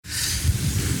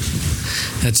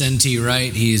That's N.T.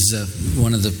 Wright. He's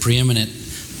one of the preeminent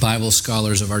Bible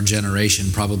scholars of our generation,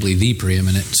 probably the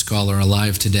preeminent scholar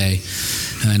alive today,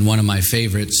 and one of my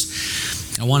favorites.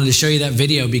 I wanted to show you that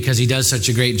video because he does such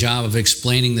a great job of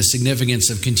explaining the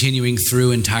significance of continuing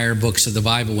through entire books of the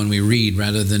Bible when we read,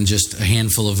 rather than just a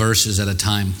handful of verses at a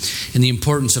time, and the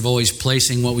importance of always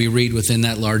placing what we read within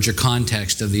that larger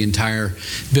context of the entire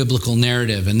biblical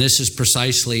narrative. And this is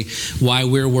precisely why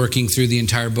we're working through the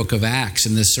entire book of Acts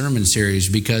in this sermon series,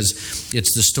 because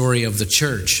it's the story of the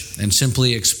church, and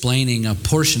simply explaining a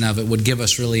portion of it would give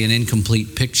us really an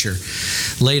incomplete picture.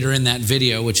 Later in that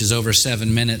video, which is over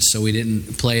 7 minutes, so we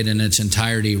didn't play it in its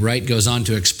entirety, Wright goes on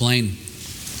to explain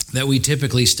that we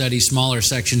typically study smaller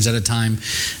sections at a time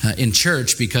in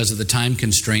church because of the time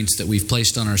constraints that we've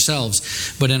placed on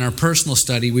ourselves. But in our personal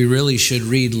study, we really should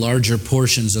read larger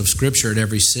portions of Scripture at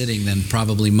every sitting than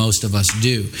probably most of us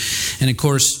do. And of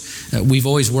course, we've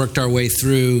always worked our way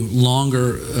through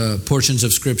longer portions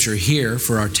of Scripture here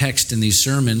for our text in these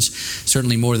sermons,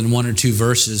 certainly more than 1 or 2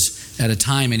 verses at a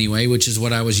time anyway, which is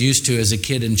what I was used to as a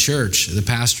kid in church. The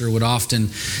pastor would often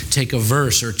take a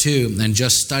verse or two and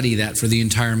just study that for the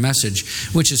entire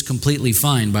message, which is completely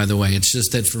fine, by the way. It's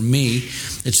just that for me,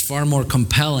 it's far more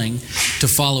compelling to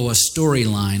follow a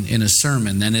storyline in a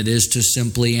sermon than it is to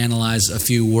simply analyze a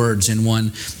few words in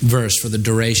one verse for the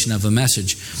duration of a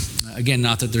message. Again,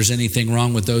 not that there's anything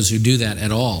wrong with those who do that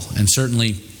at all, and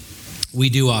certainly we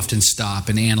do often stop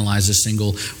and analyze a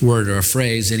single word or a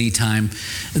phrase anytime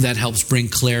that helps bring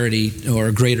clarity or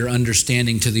a greater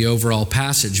understanding to the overall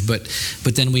passage. But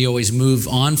then we always move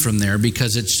on from there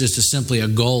because it's just simply a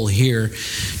goal here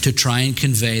to try and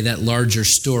convey that larger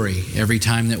story every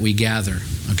time that we gather.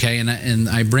 Okay, and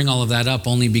I bring all of that up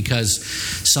only because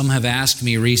some have asked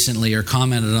me recently or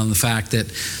commented on the fact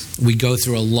that we go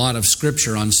through a lot of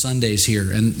Scripture on Sundays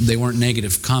here, and they weren't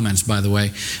negative comments, by the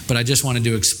way, but I just wanted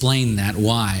to explain that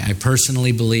why. I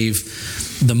personally believe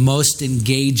the most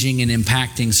engaging and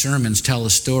impacting sermons tell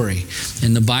a story,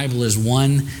 and the Bible is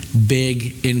one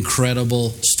big,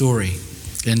 incredible story.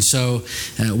 And so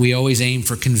we always aim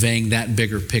for conveying that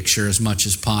bigger picture as much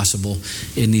as possible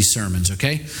in these sermons,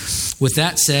 okay? With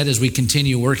that said, as we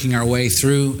continue working our way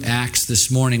through Acts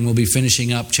this morning, we'll be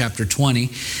finishing up chapter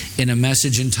 20 in a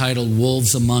message entitled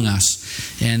Wolves Among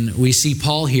Us. And we see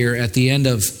Paul here at the end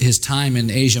of his time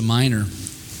in Asia Minor,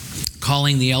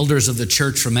 calling the elders of the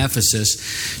church from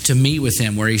Ephesus to meet with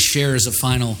him, where he shares a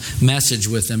final message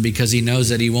with them because he knows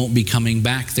that he won't be coming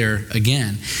back there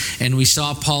again. And we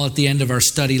saw Paul at the end of our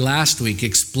study last week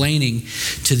explaining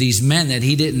to these men that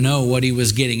he didn't know what he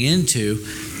was getting into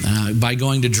by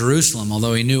going to Jerusalem,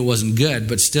 although he knew it wasn't good,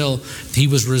 but still he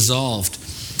was resolved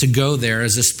to go there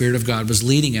as the Spirit of God was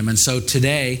leading him. And so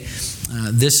today,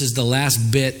 this is the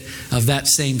last bit of that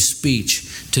same speech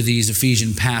to these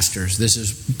Ephesian pastors. This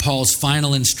is Paul's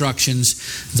final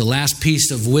instructions, the last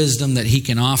piece of wisdom that he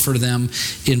can offer them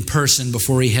in person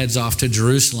before he heads off to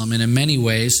Jerusalem. And in many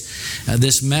ways,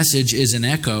 this message is an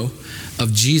echo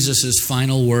of Jesus'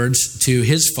 final words to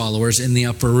his followers in the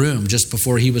upper room just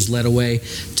before he was led away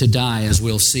to die, as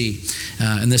we'll see.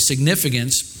 And the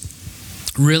significance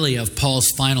really of Paul's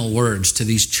final words to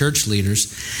these church leaders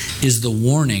is the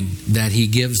warning that he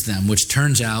gives them, which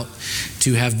turns out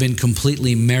to have been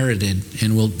completely merited.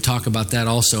 And we'll talk about that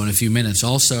also in a few minutes.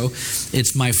 Also,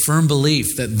 it's my firm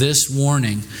belief that this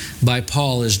warning by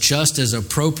Paul is just as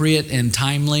appropriate and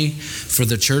timely for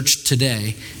the church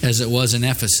today as it was in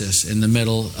Ephesus in the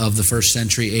middle of the first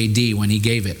century AD when he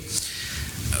gave it.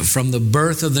 From the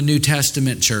birth of the New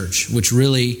Testament church, which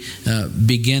really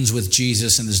begins with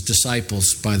Jesus and his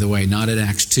disciples, by the way, not at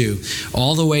Acts 2,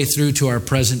 all the way through to our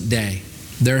present day,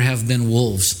 there have been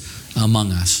wolves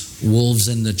among us. Wolves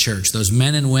in the church, those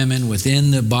men and women within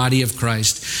the body of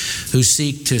Christ who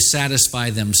seek to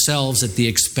satisfy themselves at the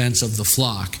expense of the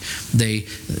flock. They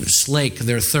slake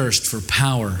their thirst for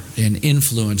power and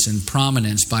influence and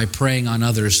prominence by preying on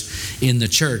others in the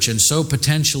church. And so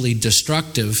potentially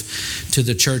destructive to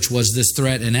the church was this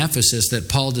threat in Ephesus that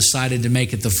Paul decided to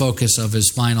make it the focus of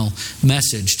his final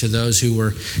message to those who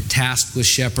were tasked with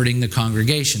shepherding the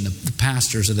congregation, the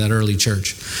pastors of that early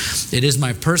church. It is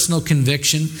my personal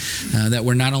conviction that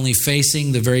we're not only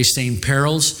facing the very same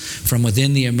perils from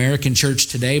within the American church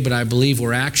today, but I believe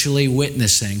we're actually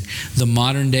witnessing the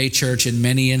modern day church in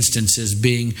many instances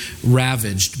being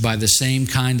ravaged by the same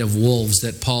kind of wolves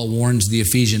that Paul warns the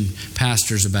Ephesian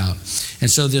pastors about.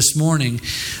 And so this morning,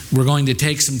 we're going to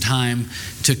take some time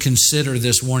to to consider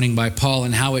this warning by Paul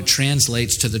and how it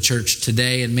translates to the church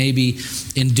today. And maybe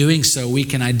in doing so, we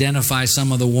can identify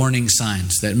some of the warning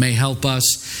signs that may help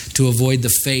us to avoid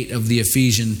the fate of the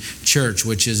Ephesian church,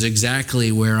 which is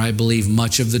exactly where I believe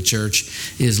much of the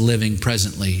church is living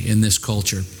presently in this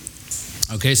culture.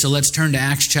 Okay, so let's turn to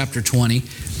Acts chapter 20,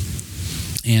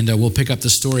 and we'll pick up the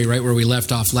story right where we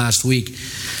left off last week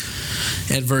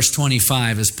at verse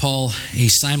 25, as Paul, he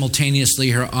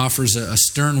simultaneously offers a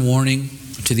stern warning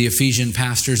to the Ephesian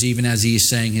pastors even as he is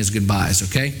saying his goodbyes,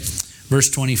 okay? Verse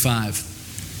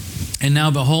 25. And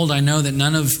now behold, I know that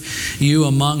none of you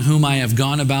among whom I have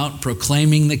gone about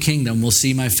proclaiming the kingdom will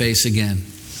see my face again.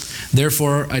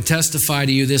 Therefore, I testify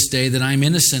to you this day that I am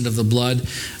innocent of the blood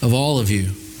of all of you.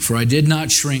 For I did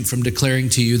not shrink from declaring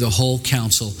to you the whole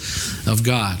counsel of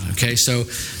God. Okay, so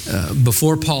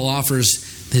before Paul offers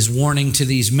his warning to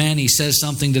these men, he says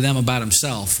something to them about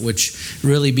himself, which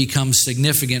really becomes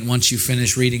significant once you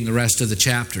finish reading the rest of the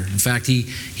chapter. In fact, he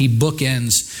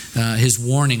bookends his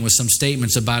warning with some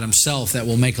statements about himself that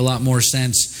will make a lot more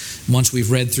sense once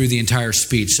we've read through the entire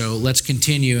speech. So let's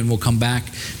continue, and we'll come back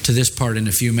to this part in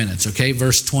a few minutes. Okay,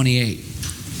 verse 28.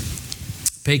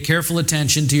 Pay careful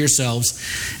attention to yourselves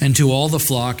and to all the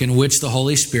flock in which the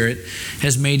Holy Spirit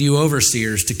has made you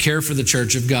overseers to care for the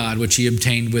church of God, which he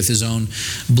obtained with his own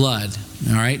blood.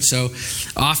 All right, so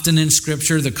often in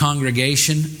Scripture, the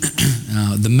congregation,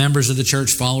 the members of the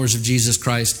church, followers of Jesus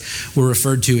Christ, were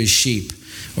referred to as sheep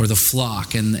or the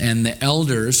flock. And the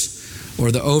elders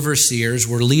or the overseers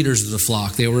were leaders of the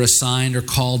flock. They were assigned or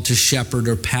called to shepherd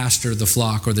or pastor the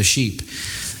flock or the sheep.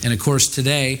 And of course,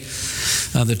 today,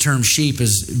 the term sheep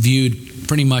is viewed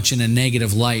pretty much in a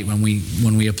negative light when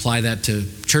we apply that to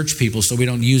church people, so we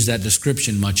don't use that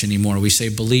description much anymore. We say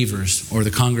believers or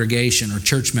the congregation or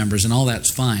church members, and all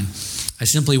that's fine. I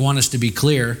simply want us to be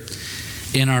clear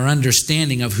in our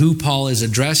understanding of who Paul is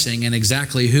addressing and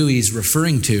exactly who he's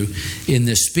referring to in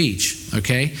this speech.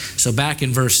 Okay? So back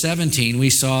in verse 17, we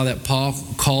saw that Paul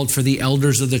called for the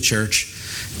elders of the church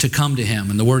to come to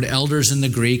him. And the word elders in the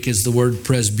Greek is the word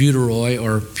presbyteroi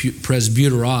or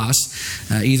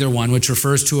presbyteros, either one, which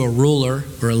refers to a ruler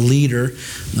or a leader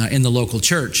in the local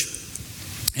church.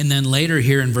 And then later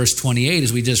here in verse 28,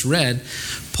 as we just read,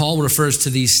 Paul refers to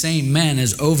these same men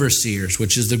as overseers,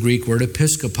 which is the Greek word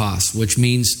episkopos, which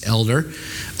means elder,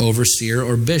 overseer,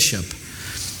 or bishop.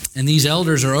 And these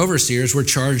elders or overseers were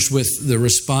charged with the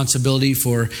responsibility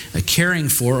for caring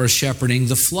for or shepherding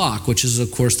the flock, which is, of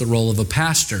course, the role of a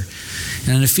pastor.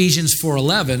 And in Ephesians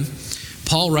 4:11,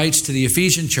 Paul writes to the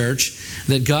Ephesian church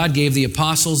that God gave the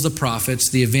apostles, the prophets,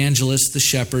 the evangelists, the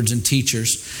shepherds, and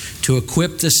teachers to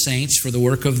equip the saints for the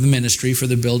work of the ministry, for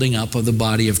the building up of the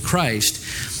body of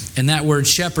Christ. And that word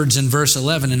shepherds in verse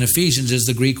 11 in Ephesians is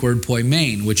the Greek word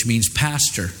poimen, which means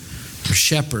pastor or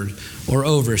shepherd or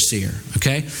overseer.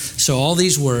 Okay? So all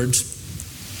these words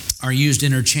are used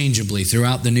interchangeably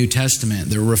throughout the New Testament.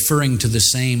 They're referring to the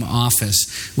same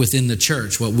office within the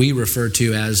church, what we refer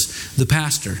to as the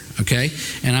pastor, okay?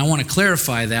 And I want to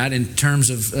clarify that in terms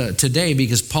of today,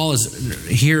 because Paul is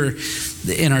here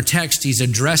in our text, he's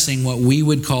addressing what we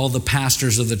would call the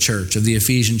pastors of the church, of the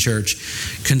Ephesian church,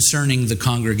 concerning the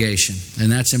congregation.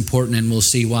 And that's important, and we'll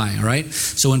see why, all right?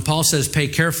 So when Paul says, pay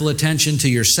careful attention to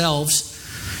yourselves,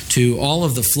 to all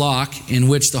of the flock in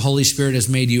which the Holy Spirit has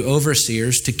made you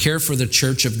overseers to care for the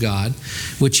church of God,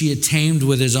 which he attained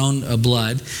with his own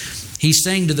blood. He's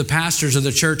saying to the pastors of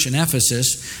the church in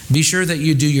Ephesus, be sure that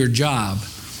you do your job,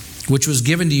 which was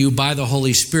given to you by the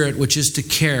Holy Spirit, which is to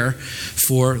care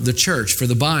for the church, for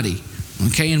the body.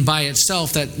 Okay, and by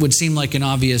itself, that would seem like an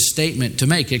obvious statement to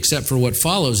make, except for what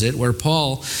follows it, where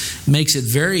Paul makes it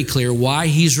very clear why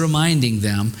he's reminding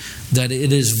them that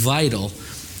it is vital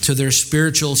to their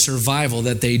spiritual survival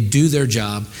that they do their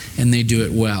job and they do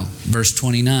it well. Verse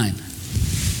 29.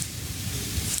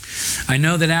 I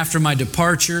know that after my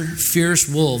departure, fierce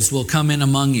wolves will come in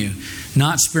among you,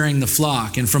 not sparing the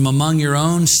flock, and from among your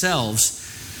own selves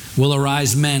will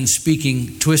arise men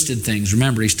speaking twisted things.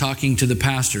 Remember, he's talking to the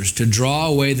pastors to draw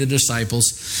away the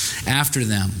disciples after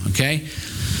them, okay?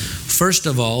 First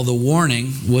of all, the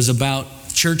warning was about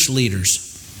church leaders.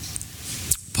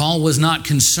 Paul was not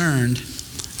concerned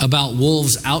about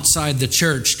wolves outside the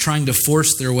church trying to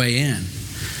force their way in.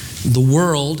 The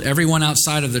world, everyone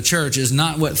outside of the church, is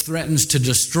not what threatens to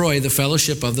destroy the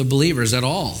fellowship of the believers at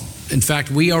all. In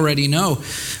fact, we already know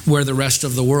where the rest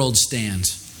of the world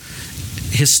stands.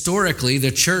 historically, the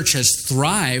church has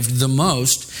thrived the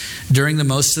most during the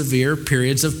most severe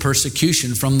periods of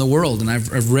persecution from the world. And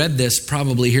I've read this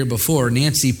probably here before.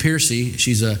 Nancy Pearcey,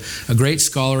 she's a great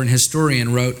scholar and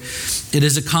historian, wrote, "It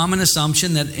is a common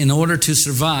assumption that in order to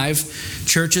survive,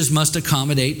 churches must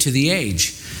accommodate to the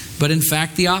age. But in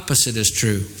fact, the opposite is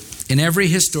true. In every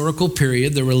historical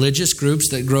period, the religious groups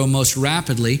that grow most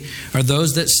rapidly are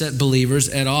those that set believers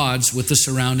at odds with the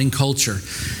surrounding culture.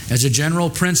 As a general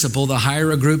principle, the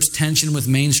higher a group's tension with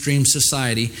mainstream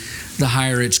society, the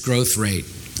higher its growth rate."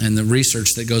 And the research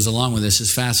that goes along with this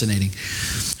is fascinating.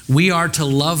 We are to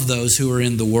love those who are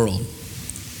in the world,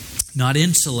 not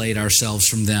insulate ourselves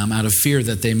from them out of fear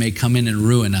that they may come in and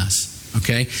ruin us.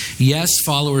 Okay? Yes,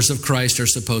 followers of Christ are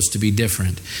supposed to be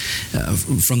different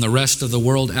from the rest of the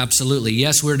world, absolutely.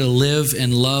 Yes, we're to live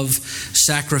and love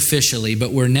sacrificially,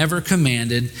 but we're never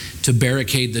commanded to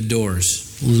barricade the doors,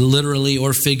 literally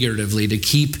or figuratively, to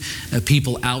keep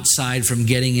people outside from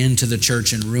getting into the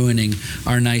church and ruining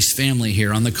our nice family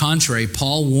here. On the contrary,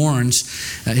 Paul warns,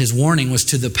 his warning was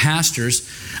to the pastors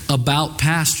about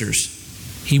pastors.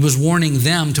 He was warning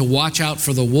them to watch out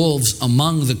for the wolves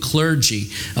among the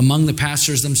clergy, among the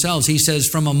pastors themselves. He says,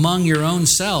 "From among your own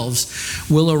selves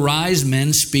will arise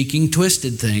men speaking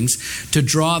twisted things to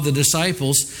draw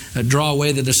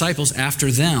away the disciples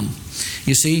after them."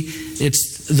 You see,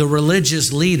 it's the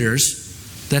religious leaders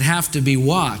that have to be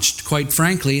watched. Quite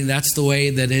frankly, that's the way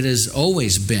that it has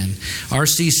always been.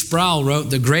 R.C. Sproul wrote,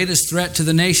 "The greatest threat to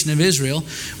the nation of Israel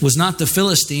was not the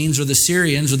Philistines or the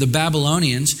Syrians or the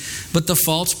Babylonians, but the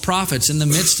false prophets in the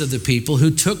midst of the people who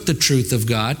took the truth of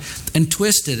God and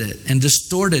twisted it and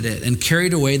distorted it and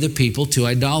carried away the people to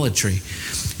idolatry."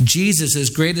 Jesus'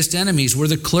 greatest enemies were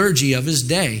the clergy of his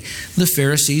day, the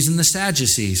Pharisees and the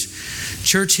Sadducees.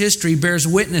 Church history bears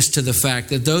witness to the fact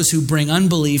that those who bring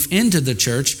unbelief into the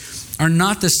church are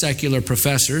not the secular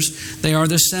professors, they are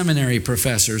the seminary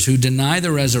professors who deny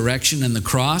the resurrection and the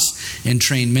cross and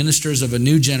train ministers of a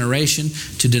new generation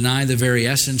to deny the very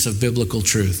essence of biblical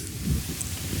truth.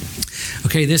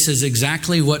 Okay, this is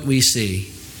exactly what we see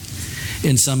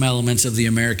in some elements of the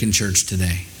American church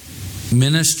today.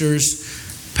 Ministers,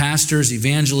 pastors,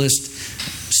 evangelists,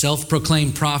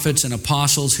 self-proclaimed prophets and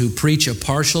apostles who preach a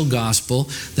partial gospel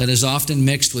that is often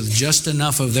mixed with just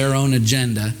enough of their own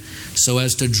agenda so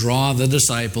as to draw the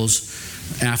disciples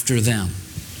after them,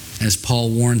 as Paul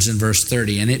warns in verse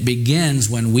 30. And it begins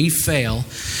when we fail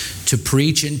to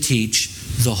preach and teach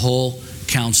the whole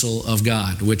counsel of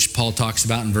God, which Paul talks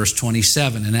about in verse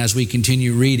 27. And as we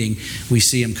continue reading, we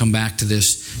see him come back to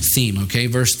this theme. Okay,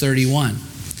 verse 31.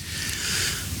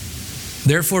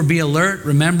 "Therefore be alert,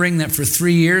 remembering that for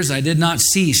 3 years I did not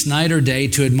cease night or day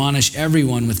to admonish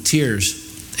everyone with tears.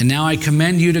 And now I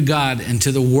commend you to God and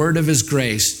to the word of his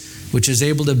grace, which is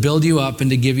able to build you up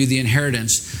and to give you the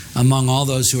inheritance among all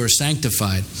those who are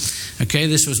sanctified." Okay,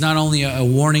 this was not only a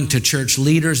warning to church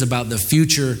leaders about the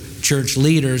future church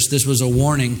leaders, this was a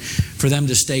warning for them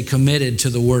to stay committed to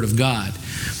the word of God.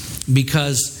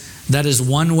 Because that is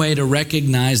one way to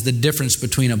recognize the difference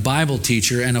between a Bible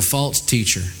teacher and a false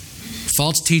teacher.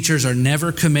 False teachers are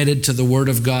never committed to the Word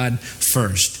of God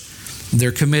first.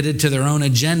 They're committed to their own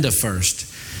agenda first.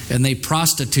 And they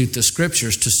prostitute the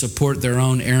Scriptures to support their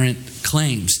own errant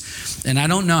claims. And I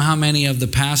don't know how many of the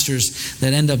pastors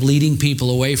that end up leading people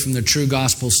away from the true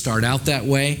gospel start out that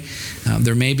way.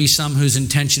 There may be some whose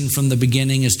intention from the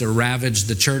beginning is to ravage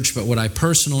the church. But what I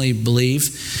personally believe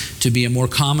to be a more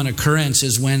common occurrence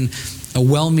is when a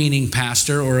well-meaning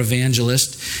pastor or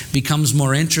evangelist becomes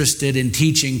more interested in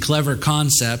teaching clever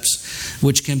concepts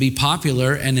which can be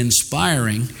popular and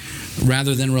inspiring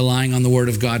rather than relying on the Word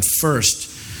of God first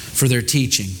for their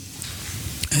teaching.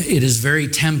 It is very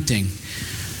tempting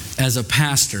as a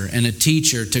pastor and a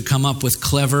teacher to come up with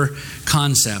clever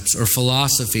concepts or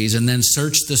philosophies and then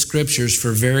search the Scriptures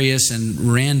for various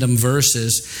and random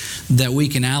verses that we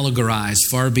can allegorize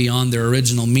far beyond their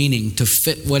original meaning to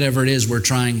fit whatever it is we're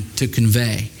trying to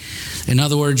convey. In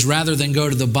other words, rather than go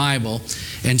to the Bible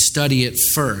and study it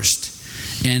first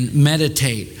and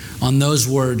meditate on those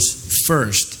words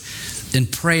first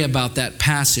and pray about that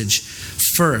passage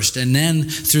first, and then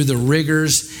through the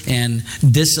rigors and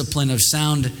discipline of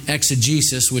sound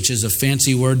exegesis, which is a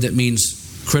fancy word that means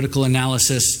critical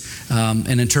analysis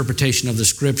and interpretation of the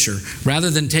Scripture, rather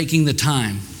than taking the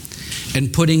time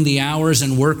and putting the hours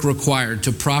and work required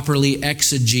to properly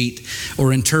exegete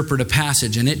or interpret a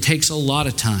passage, and it takes a lot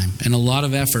of time and a lot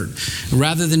of effort,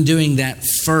 rather than doing that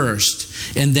first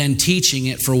and then teaching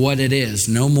it for what it is,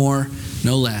 no more,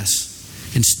 no less.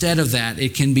 Instead of that,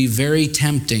 it can be very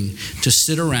tempting to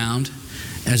sit around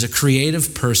as a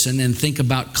creative person and think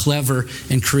about clever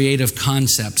and creative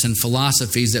concepts and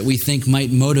philosophies that we think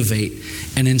might motivate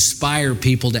and inspire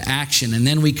people to action. And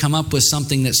then we come up with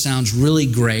something that sounds really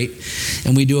great,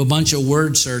 and we do a bunch of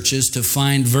word searches to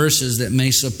find verses that may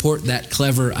support that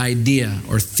clever idea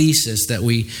or thesis that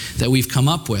we've come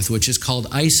up with, which is called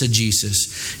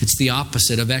eisegesis. It's the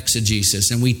opposite of exegesis.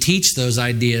 And we teach those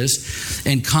ideas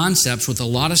and concepts with a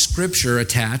lot of scripture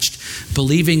attached,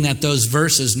 believing that those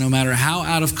verses, no matter how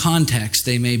out of context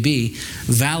they may be,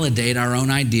 validate our own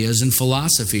ideas and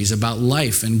philosophies about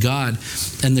life and God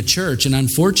and the church. And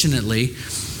unfortunately,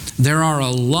 there are a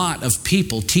lot of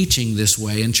people teaching this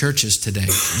way in churches today.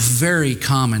 Very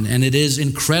common, and it is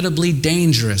incredibly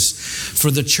dangerous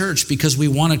for the church because we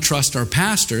want to trust our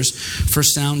pastors for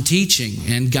sound teaching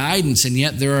and guidance, and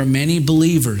yet there are many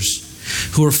believers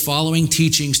who are following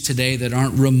teachings today that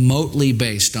aren't remotely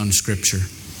based on Scripture.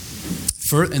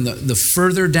 And the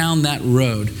further down that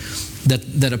road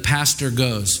that a pastor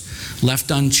goes, left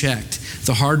unchecked,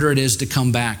 the harder it is to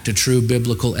come back to true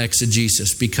biblical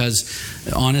exegesis, because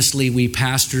honestly, we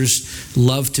pastors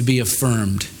love to be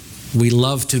affirmed. We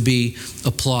love to be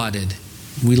applauded.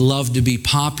 We love to be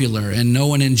popular, and no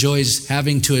one enjoys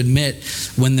having to admit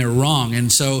when they're wrong. And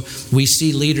so we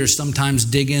see leaders sometimes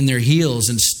dig in their heels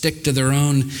and stick to their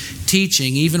own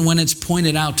teaching, even when it's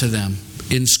pointed out to them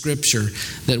in Scripture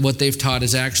that what they've taught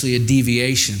is actually a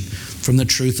deviation from the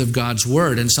truth of God's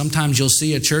Word. And sometimes you'll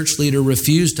see a church leader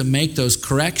refuse to make those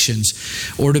corrections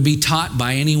or to be taught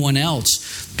by anyone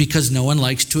else because no one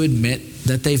likes to admit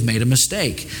that they've made a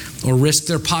mistake or risk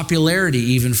their popularity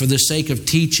even for the sake of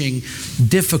teaching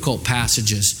difficult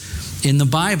passages in the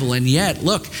Bible. And yet,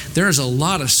 look, there is a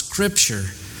lot of Scripture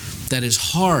that is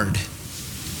hard,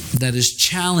 that is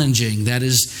challenging, that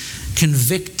is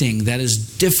convicting, that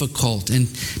is difficult.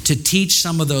 And to teach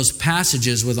some of those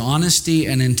passages with honesty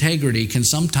and integrity can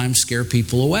sometimes scare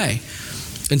people away.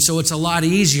 And so it's a lot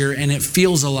easier and it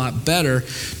feels a lot better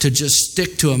to just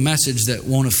stick to a message that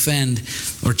won't offend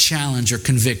or challenge or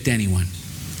convict anyone.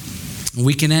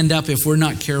 We can end up, if we're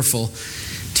not careful,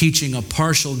 teaching a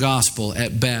partial gospel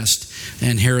at best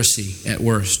and heresy at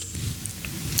worst.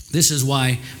 This is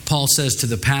why Paul says to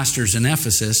the pastors in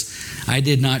Ephesus, I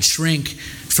did not shrink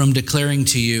from declaring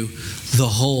to you the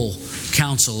whole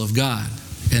counsel of God.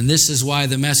 And this is why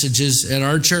the messages at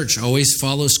our church always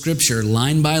follow Scripture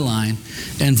line by line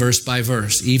and verse by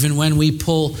verse. Even when we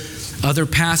pull other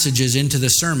passages into the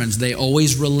sermons, they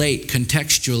always relate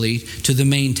contextually to the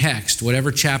main text,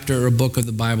 whatever chapter or book of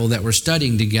the Bible that we're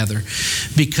studying together.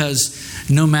 Because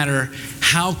no matter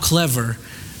how clever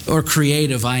or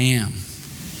creative I am,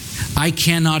 I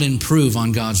cannot improve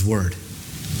on God's Word.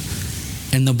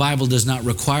 And the Bible does not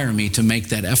require me to make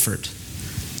that effort.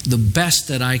 The best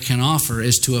that I can offer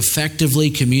is to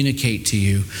effectively communicate to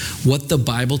you what the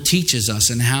Bible teaches us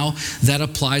and how that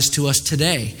applies to us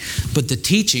today. But the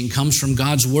teaching comes from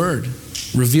God's Word,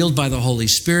 revealed by the Holy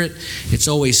Spirit. It's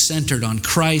always centered on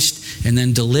Christ and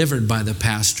then delivered by the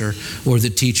pastor or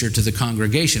the teacher to the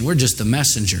congregation. We're just the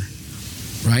messenger.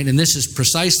 Right? And this is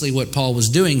precisely what Paul was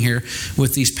doing here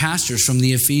with these pastors from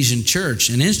the Ephesian church.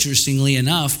 And interestingly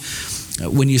enough,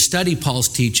 when you study Paul's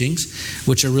teachings,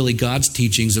 which are really God's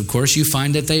teachings, of course, you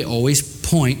find that they always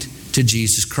point to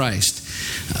Jesus Christ.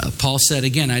 Paul said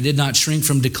again, I did not shrink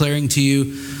from declaring to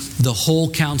you the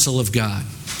whole counsel of God.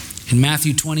 In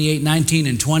Matthew 28, 19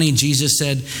 and 20, Jesus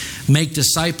said, make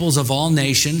disciples of all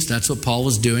nations. That's what Paul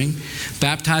was doing.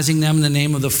 Baptizing them in the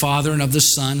name of the Father and of the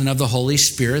Son and of the Holy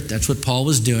Spirit. That's what Paul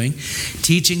was doing.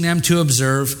 Teaching them to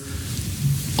observe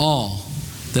all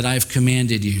that I've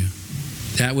commanded you.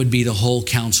 That would be the whole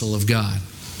counsel of God.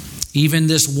 Even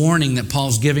this warning that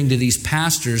Paul's giving to these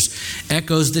pastors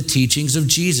echoes the teachings of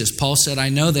Jesus. Paul said, I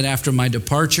know that after my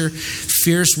departure,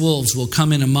 fierce wolves will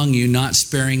come in among you, not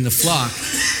sparing the flock.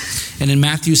 And in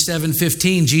Matthew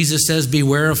 7:15, Jesus says,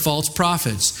 beware of false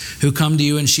prophets who come to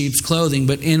you in sheep's clothing,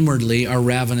 but inwardly are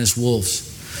ravenous wolves.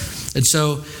 And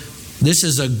so this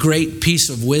is a great piece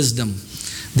of wisdom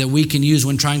that we can use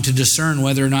when trying to discern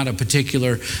whether or not a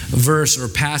particular verse or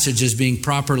passage is being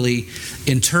properly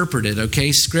interpreted.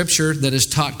 Okay, Scripture that is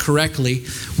taught correctly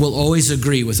will always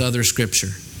agree with other Scripture.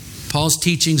 Paul's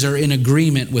teachings are in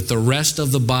agreement with the rest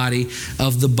of the body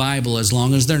of the Bible as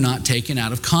long as they're not taken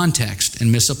out of context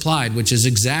and misapplied, which is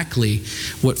exactly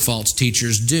what false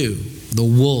teachers do, the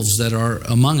wolves that are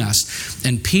among us.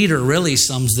 And Peter really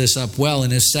sums this up well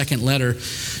in his second letter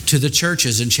to the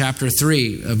churches in chapter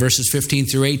 3, verses 15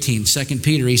 through 18. 2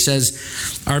 Peter, he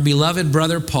says, our beloved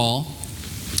brother Paul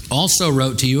also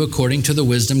wrote to you according to the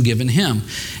wisdom given him,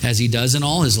 as he does in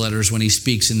all his letters when he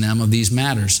speaks in them of these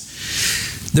matters.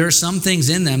 There are some things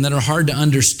in them that are hard to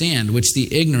understand, which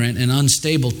the ignorant and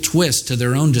unstable twist to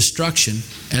their own destruction,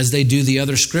 as they do the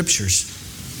other scriptures.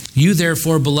 You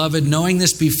therefore, beloved, knowing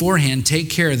this beforehand, take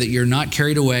care that you're not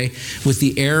carried away with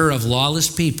the error of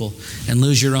lawless people and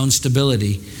lose your own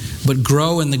stability, but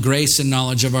grow in the grace and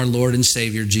knowledge of our Lord and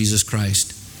Savior, Jesus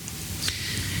Christ.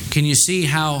 Can you see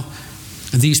how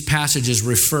these passages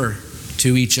refer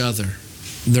to each other?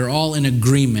 They're all in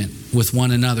agreement with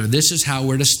one another. This is how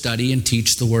we're to study and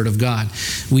teach the Word of God.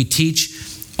 We teach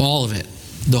all of it,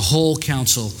 the whole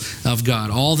counsel of God,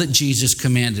 all that Jesus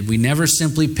commanded. We never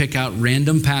simply pick out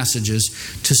random passages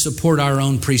to support our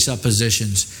own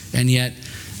presuppositions. And yet,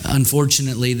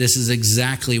 unfortunately, this is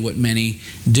exactly what many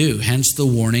do. Hence the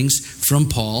warnings from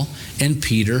Paul and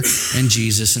Peter and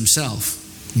Jesus himself.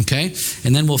 Okay?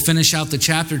 And then we'll finish out the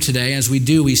chapter today. As we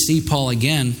do, we see Paul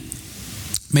again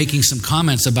making some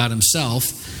comments about himself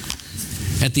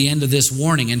at the end of this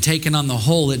warning. And taken on the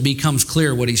whole, it becomes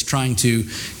clear what he's trying to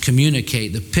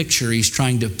communicate, the picture he's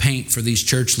trying to paint for these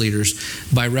church leaders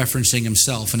by referencing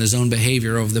himself and his own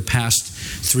behavior over the past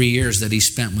 3 years that he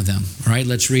spent with them. All right,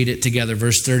 let's read it together.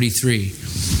 Verse 33.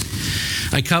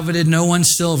 I coveted no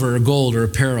one's silver or gold or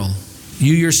apparel.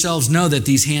 You yourselves know that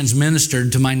these hands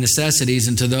ministered to my necessities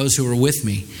and to those who were with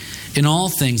me. In all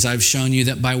things I've shown you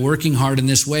that by working hard in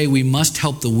this way, we must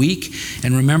help the weak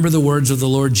and remember the words of the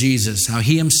Lord Jesus, how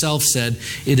he himself said,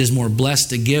 it is more blessed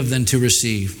to give than to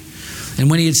receive. And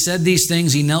when he had said these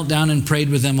things, he knelt down and prayed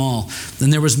with them all.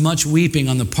 Then there was much weeping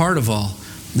on the part of all.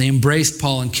 They embraced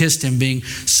Paul and kissed him, being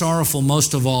sorrowful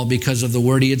most of all because of the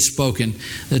word he had spoken,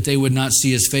 that they would not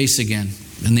see his face again.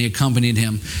 And they accompanied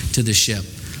him to the ship.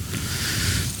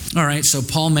 All right, so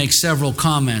Paul makes several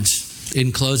comments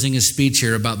in closing his speech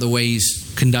here about the way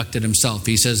he's conducted himself.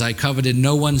 He says, I coveted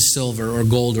no one's silver or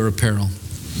gold or apparel.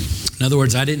 In other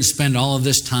words, I didn't spend all of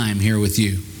this time here with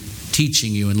you,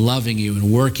 teaching you and loving you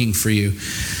and working for you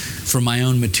for my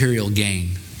own material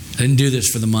gain. I didn't do this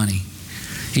for the money.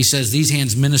 He says, these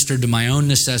hands ministered to my own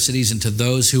necessities and to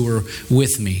those who were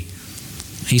with me.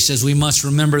 He says, we must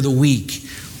remember the weak.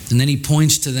 And then he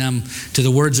points to them, to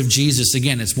the words of Jesus.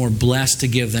 Again, it's more blessed to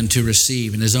give than to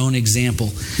receive. In his own example,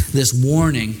 this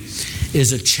warning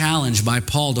is a challenge by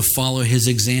Paul to follow his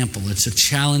example. It's a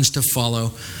challenge to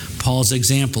follow Paul's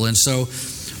example. And so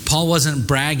Paul wasn't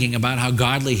bragging about how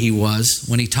godly he was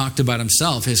when he talked about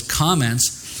himself. His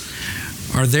comments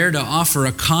are there to offer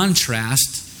a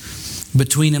contrast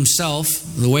between himself,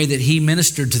 the way that he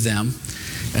ministered to them,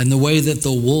 and the way that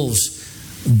the wolves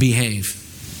behave.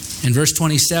 In verse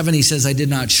 27, he says, I did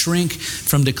not shrink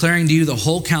from declaring to you the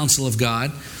whole counsel of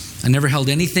God. I never held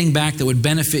anything back that would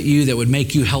benefit you, that would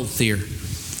make you healthier.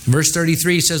 In verse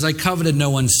 33, he says, I coveted no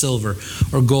one's silver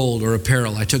or gold or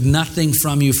apparel. I took nothing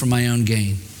from you for my own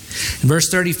gain. In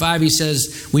verse 35, he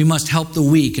says, we must help the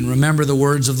weak and remember the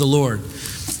words of the Lord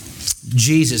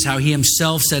Jesus, how he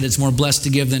himself said it's more blessed to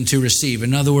give than to receive.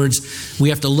 In other words, we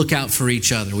have to look out for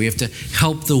each other. We have to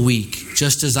help the weak,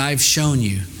 just as I've shown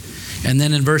you. And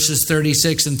then in verses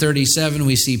 36 and 37,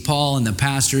 we see Paul and the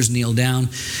pastors kneel down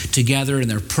together and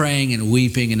they're praying and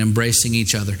weeping and embracing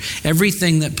each other.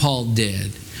 Everything that Paul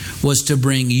did was to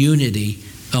bring unity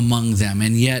among them.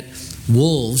 And yet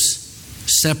wolves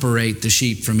separate the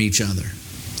sheep from each other.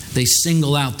 They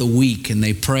single out the weak and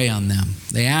they prey on them.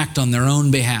 They act on their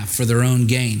own behalf for their own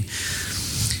gain.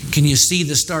 Can you see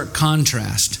the stark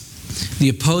contrast? The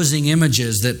opposing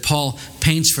images that Paul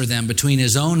paints for them between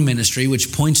his own ministry,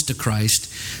 which points to Christ,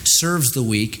 serves the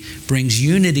weak, brings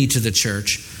unity to the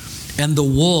church, and the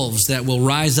wolves that will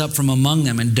rise up from among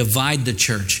them and divide the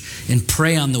church and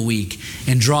prey on the weak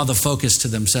and draw the focus to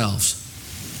themselves.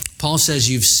 Paul says,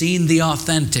 you've seen the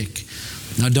authentic.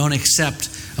 Now don't accept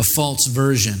a false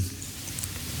version.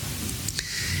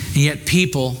 And yet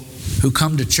people who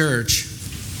come to church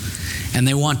and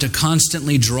they want to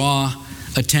constantly draw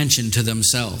attention to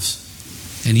themselves.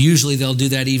 And usually they'll do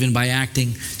that even by acting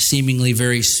seemingly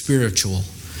very spiritual.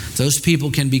 Those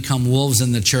people can become wolves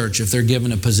in the church if they're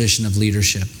given a position of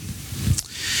leadership.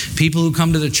 People who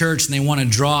come to the church and they want to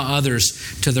draw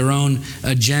others to their own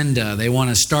agenda. They want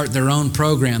to start their own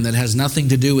program that has nothing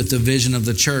to do with the vision of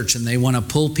the church, and they want to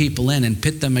pull people in and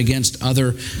pit them against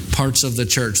other parts of the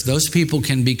church. Those people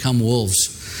can become wolves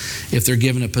if they're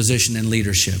given a position in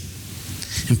leadership.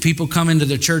 And people come into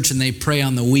the church and they prey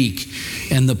on the weak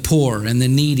and the poor and the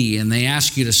needy, and they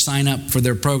ask you to sign up for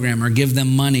their program or give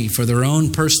them money for their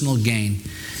own personal gain.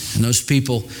 And those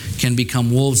people can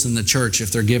become wolves in the church if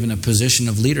they're given a position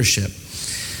of leadership.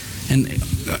 And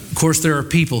of course, there are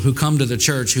people who come to the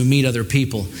church who meet other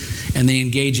people and they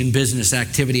engage in business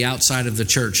activity outside of the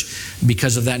church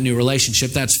because of that new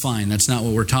relationship. That's fine. That's not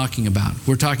what we're talking about.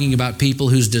 We're talking about people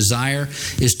whose desire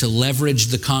is to leverage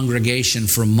the congregation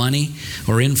for money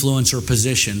or influence or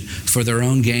position for their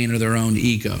own gain or their own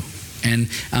ego. And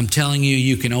I'm telling you,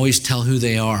 you can always tell who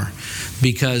they are,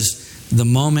 because the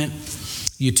moment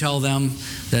you tell them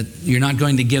that you're not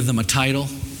going to give them a title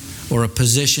or a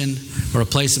position or a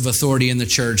place of authority in the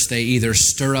church, they either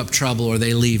stir up trouble or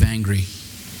they leave angry.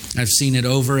 I've seen it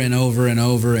over and over and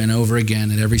over and over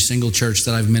again at every single church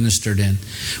that I've ministered in,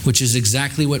 which is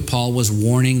exactly what Paul was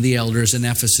warning the elders in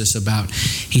Ephesus about.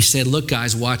 He said, look,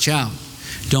 guys, watch out.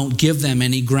 Don't give them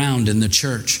any ground in the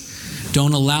church.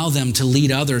 Don't allow them to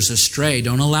lead others astray.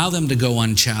 Don't allow them to go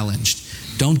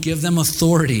unchallenged. Don't give them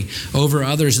authority over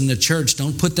others in the church.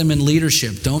 Don't put them in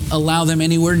leadership. Don't allow them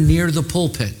anywhere near the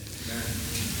pulpit.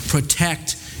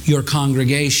 Protect your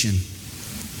congregation.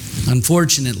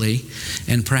 Unfortunately,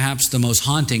 and perhaps the most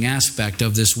haunting aspect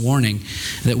of this warning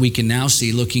that we can now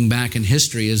see looking back in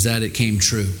history is that it came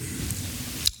true.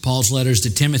 Paul's letters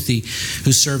to Timothy,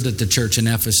 who served at the church in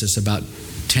Ephesus about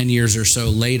 10 years or so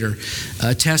later,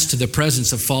 attest to the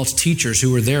presence of false teachers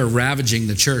who were there ravaging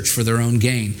the church for their own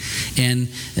gain. And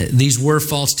these were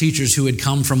false teachers who had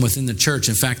come from within the church.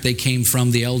 In fact, they came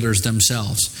from the elders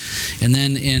themselves. And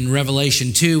then in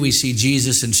Revelation 2, we see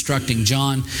Jesus instructing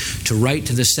John to write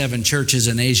to the 7 churches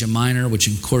in Asia Minor, which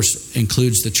of course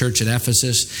includes the church at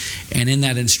Ephesus. And in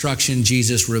that instruction,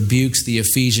 Jesus rebukes the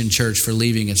Ephesian church for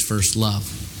leaving its first love.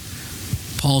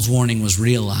 Paul's warning was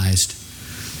realized.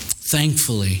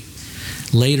 Thankfully,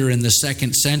 later in the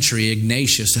 2nd century,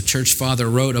 Ignatius, a church father,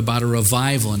 wrote about a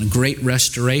revival and a great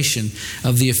restoration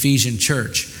of the Ephesian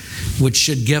church, which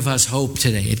should give us hope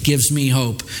today. It gives me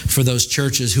hope for those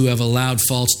churches who have allowed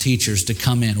false teachers to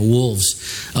come in,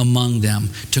 wolves among them,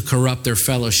 to corrupt their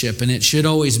fellowship. And it should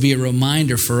always be a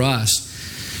reminder for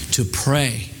us to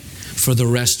pray for the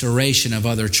restoration of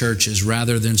other churches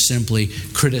rather than simply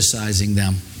criticizing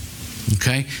them.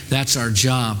 Okay? That's our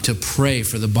job, to pray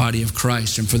for the body of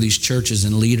Christ and for these churches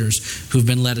and leaders who've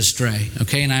been led astray.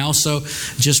 Okay? And I also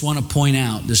just want to point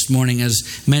out this morning,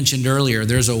 as mentioned earlier,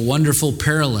 there's a wonderful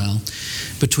parallel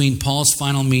between Paul's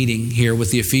final meeting here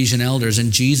with the Ephesian elders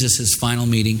and Jesus' final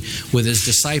meeting with his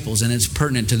disciples, and it's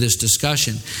pertinent to this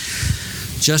discussion.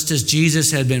 Just as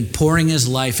Jesus had been pouring his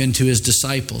life into his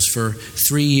disciples for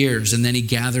 3 years, and then he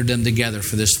gathered them together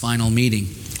for this final meeting,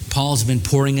 Paul's been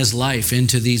pouring his life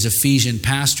into these Ephesian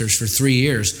pastors for 3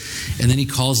 years, and then he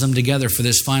calls them together for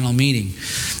this final meeting.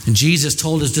 And Jesus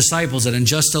told his disciples that in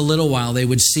just a little while they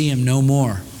would see him no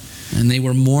more. And they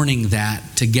were mourning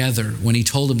that together when he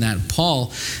told them that.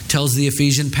 Paul tells the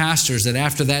Ephesian pastors that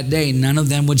after that day, none of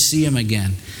them would see him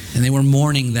again. And they were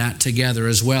mourning that together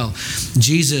as well.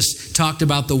 Jesus talked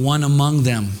about the one among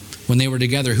them when they were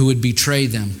together who would betray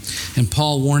them. And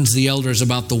Paul warns the elders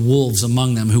about the wolves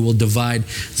among them who will divide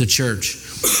the church.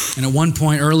 And at one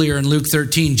point earlier in Luke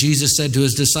 13, Jesus said to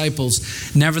his disciples,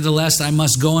 "Nevertheless, I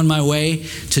must go on my way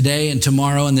today and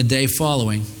tomorrow and the day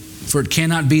following. For it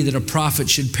cannot be that a prophet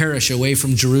should perish away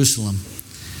from Jerusalem."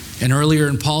 And earlier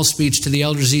in Paul's speech to the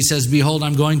elders, he says, "Behold,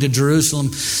 I'm going to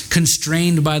Jerusalem,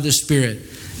 constrained by the Spirit,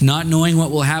 not knowing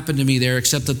what will happen to me there,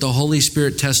 except that the Holy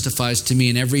Spirit testifies to me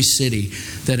in every city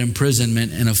that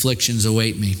imprisonment and afflictions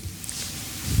await me."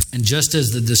 And just as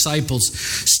the disciples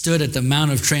stood at the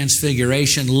Mount of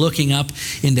Transfiguration, looking up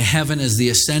into heaven as the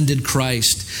ascended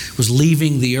Christ was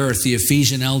leaving the earth, the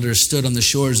Ephesian elders stood on the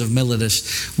shores of Miletus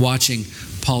watching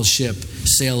Paul's ship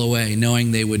sail away,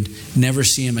 knowing they would never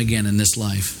see him again in this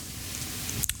life.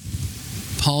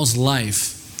 Paul's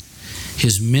life,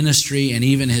 his ministry, and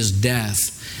even his death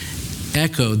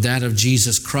echoed that of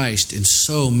Jesus Christ in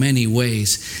so many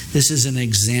ways. This is an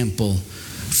example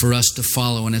for us to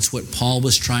follow, and it's what Paul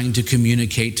was trying to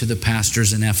communicate to the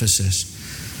pastors in Ephesus.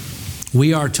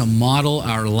 We are to model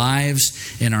our lives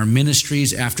and our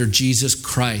ministries after Jesus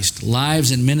Christ.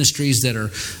 Lives and ministries that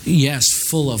are, yes,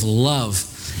 full of love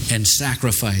and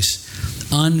sacrifice,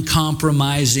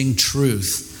 uncompromising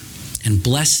truth and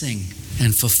blessing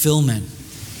and fulfillment.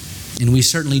 And we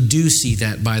certainly do see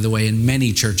that, by the way, in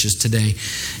many churches today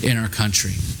in our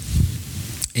country.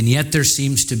 And yet there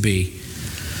seems to be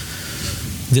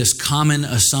this common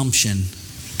assumption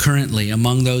currently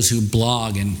among those who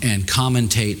blog and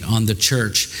commentate on the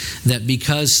church that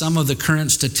because some of the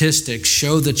current statistics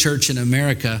show the church in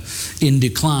America in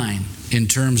decline in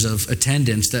terms of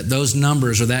attendance, that those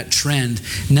numbers or that trend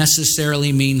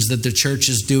necessarily means that the church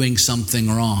is doing something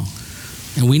wrong.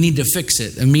 And we need to fix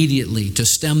it immediately to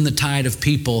stem the tide of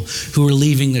people who are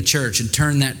leaving the church and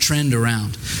turn that trend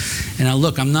around. And now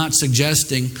look, I'm not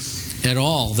suggesting at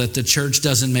all that the church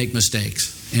doesn't make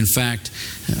mistakes. In fact,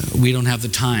 we don't have the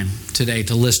time today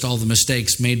to list all the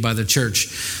mistakes made by the church.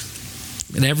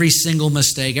 And every single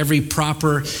mistake, every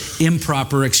improper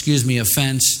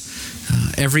offense,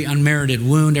 every unmerited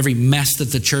wound, every mess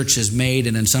that the church has made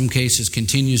and in some cases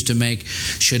continues to make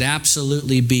should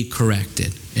absolutely be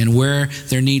corrected. And where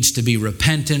there needs to be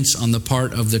repentance on the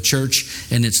part of the church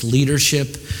and its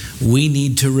leadership, we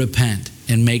need to repent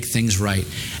and make things right.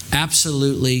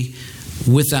 Absolutely,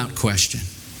 without question.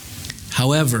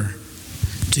 However,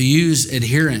 to use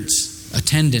adherence,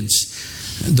 attendance,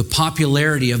 the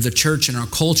popularity of the church in our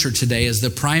culture today as the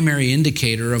primary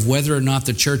indicator of whether or not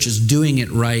the church is doing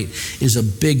it right is a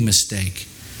big mistake.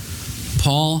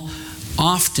 Paul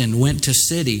often went to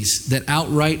cities that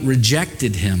outright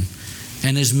rejected him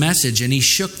and his message, and he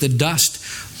shook the dust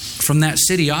from that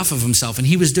city off of himself, and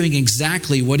he was doing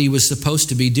exactly what he was supposed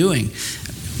to be doing,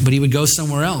 but he would go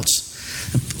somewhere else.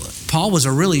 Paul was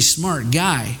a really smart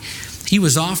guy. He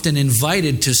was often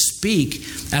invited to speak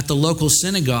at the local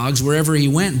synagogues wherever he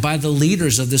went by the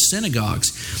leaders of the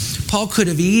synagogues. Paul could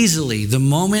have easily, the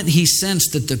moment he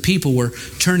sensed that the people were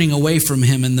turning away from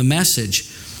him and the message,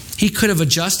 he could have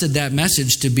adjusted that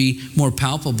message to be more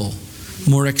palpable,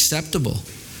 more acceptable.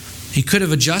 He could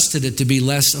have adjusted it to be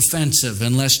less offensive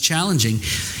and less challenging.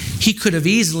 He could have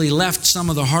easily left some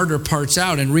of the harder parts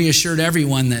out and reassured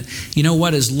everyone that, you know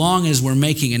what, as long as we're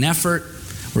making an effort,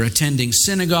 we're attending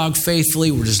synagogue faithfully,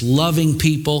 we're just loving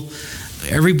people,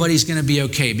 everybody's going to be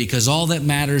okay because all that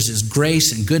matters is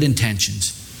grace and good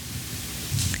intentions.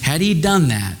 Had he done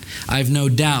that, I've no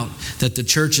doubt that the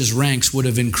church's ranks would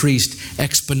have increased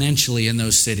exponentially in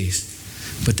those cities.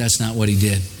 But that's not what he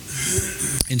did.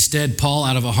 Instead, Paul,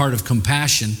 out of a heart of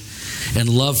compassion and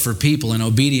love for people and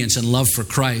obedience and love for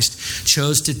Christ,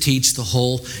 chose to teach the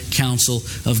whole counsel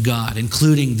of God,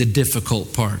 including the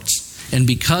difficult parts. And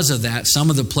because of that, some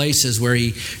of the places where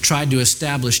he tried to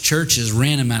establish churches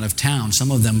ran him out of town.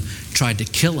 Some of them tried to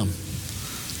kill him.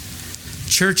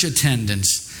 Church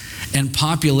attendance and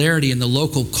popularity in the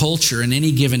local culture in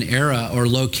any given era or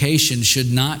location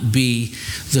should not be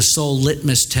the sole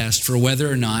litmus test for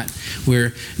whether or not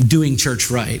we're doing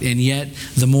church right. And yet,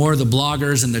 the more the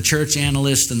bloggers and the church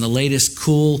analysts and the latest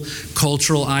cool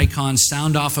cultural icons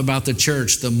sound off about the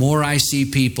church, the more I see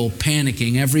people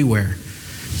panicking everywhere.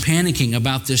 Panicking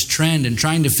about this trend and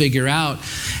trying to figure out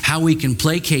how we can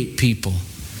placate people,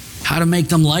 how to make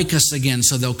them like us again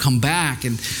so they'll come back.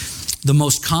 And the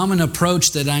most common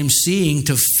approach that I'm seeing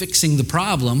to fixing the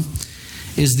problem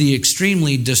is the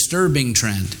extremely disturbing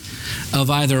trend of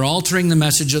either altering the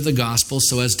message of the gospel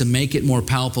so as to make it more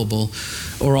palpable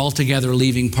or altogether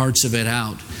leaving parts of it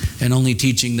out and only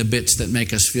teaching the bits that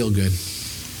make us feel good.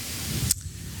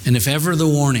 And if ever the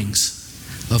warnings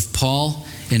of Paul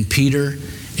and Peter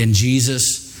and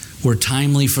Jesus were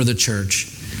timely for the church,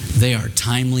 they are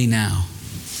timely now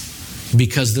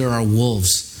because there are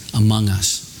wolves among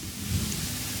us.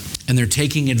 And they're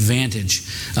taking advantage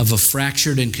of a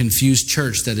fractured and confused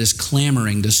church that is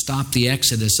clamoring to stop the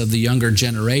exodus of the younger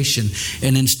generation.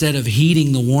 And instead of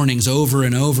heeding the warnings over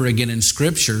and over again in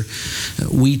Scripture,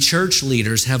 we church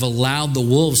leaders have allowed the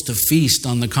wolves to feast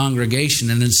on the congregation.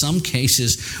 And in some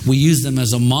cases, we use them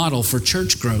as a model for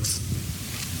church growth.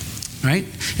 Right?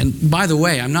 And by the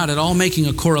way, I'm not at all making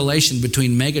a correlation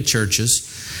between mega churches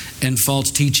and false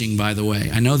teaching, by the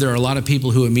way. I know there are a lot of people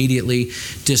who immediately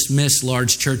dismiss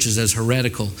large churches as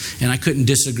heretical, and I couldn't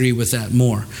disagree with that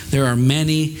more. There are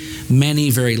many,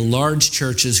 many very large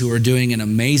churches who are doing an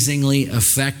amazingly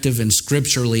effective and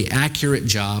scripturally accurate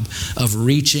job of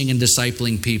reaching and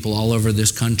discipling people all over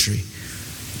this country.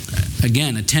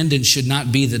 Again, attendance should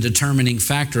not be the determining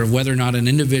factor of whether or not an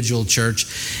individual church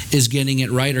is getting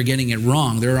it right or getting it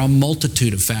wrong. There are a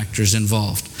multitude of factors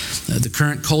involved. The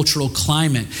current cultural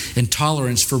climate and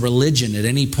tolerance for religion at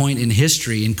any point in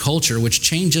history and culture, which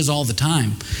changes all the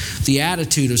time. The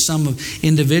attitude of some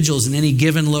individuals in any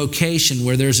given location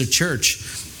where there's a church.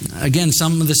 Again,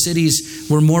 some of the cities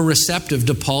were more receptive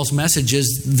to Paul's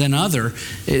messages than other.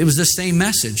 It was the same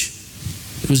message.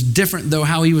 It was different, though,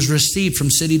 how he was received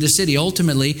from city to city.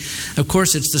 Ultimately, of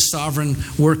course, it's the sovereign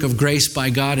work of grace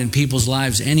by God in people's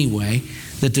lives anyway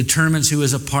that determines who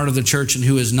is a part of the church and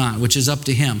who is not, which is up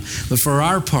to him. But for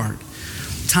our part,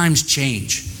 times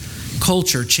change.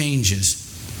 Culture changes.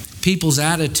 People's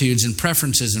attitudes and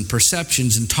preferences and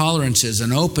perceptions and tolerances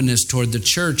and openness toward the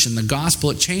church and the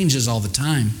gospel, it changes all the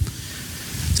time.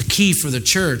 The key for the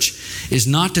church is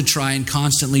not to try and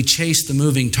constantly chase the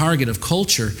moving target of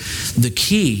culture. The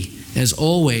key as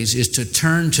always, is to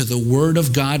turn to the Word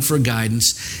of God for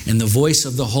guidance and the voice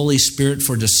of the Holy Spirit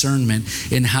for discernment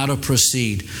in how to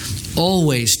proceed.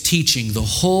 Always teaching the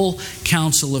whole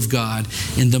counsel of God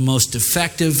in the most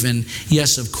effective and,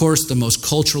 yes, of course, the most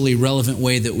culturally relevant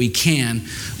way that we can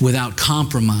without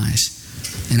compromise.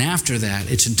 And after that,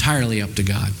 it's entirely up to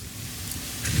God.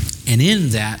 And in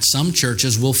that, some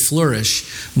churches will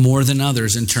flourish more than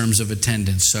others in terms of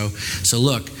attendance. So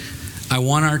look, I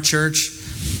want our church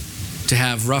to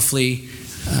have roughly,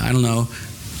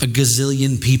 a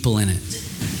gazillion people in it.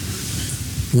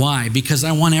 Why? Because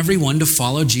I want everyone to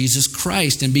follow Jesus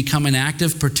Christ and become an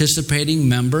active participating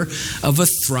member of a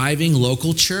thriving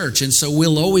local church. And so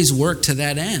we'll always work to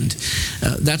that end.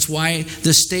 That's why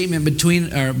the statement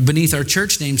beneath our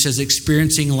church name says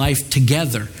experiencing life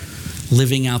together,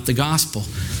 living out the gospel.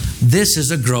 This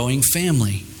is a growing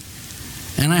family.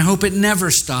 And I hope it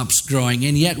never stops growing.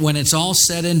 And yet when it's all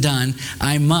said and done,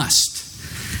 I must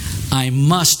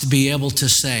be able to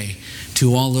say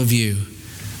to all of you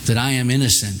that I am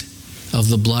innocent of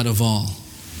the blood of all.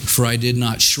 For I did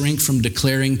not shrink from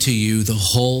declaring to you the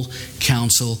whole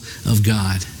counsel of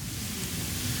God.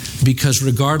 Because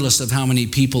regardless of how many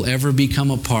people ever become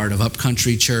a part of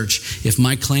Upcountry Church, if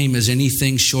my claim is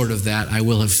anything short of that, I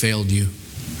will have failed you.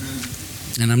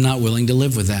 And I'm not willing to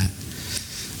live with that.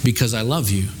 Because I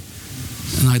love you.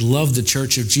 And I love the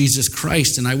Church of Jesus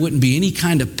Christ. And I wouldn't be any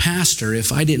kind of pastor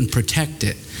if I didn't protect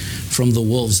it from the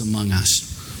wolves among us.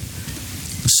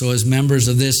 So as members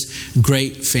of this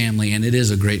great family, and it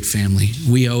is a great family,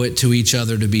 we owe it to each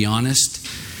other to be honest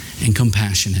and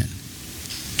compassionate,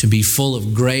 to be full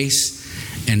of grace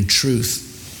and truth,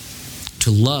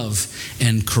 to love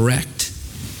and correct,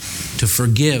 to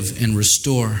forgive and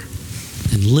restore,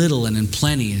 in little and in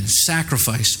plenty, in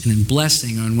sacrifice and in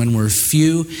blessing, and when we're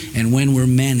few and when we're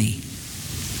many.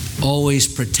 Always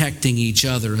protecting each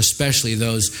other, especially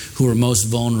those who are most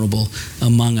vulnerable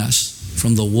among us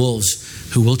from the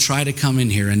wolves who will try to come in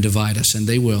here and divide us, and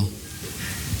they will.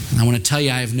 And I want to tell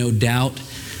you, I have no doubt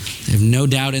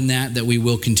in that we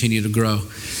will continue to grow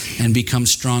and become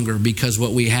stronger, because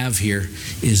what we have here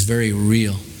is very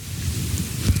real.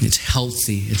 It's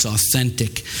healthy, it's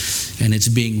authentic, and it's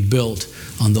being built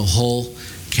on the whole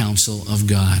counsel of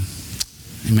God.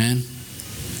 Amen?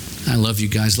 I love you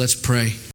guys. Let's pray.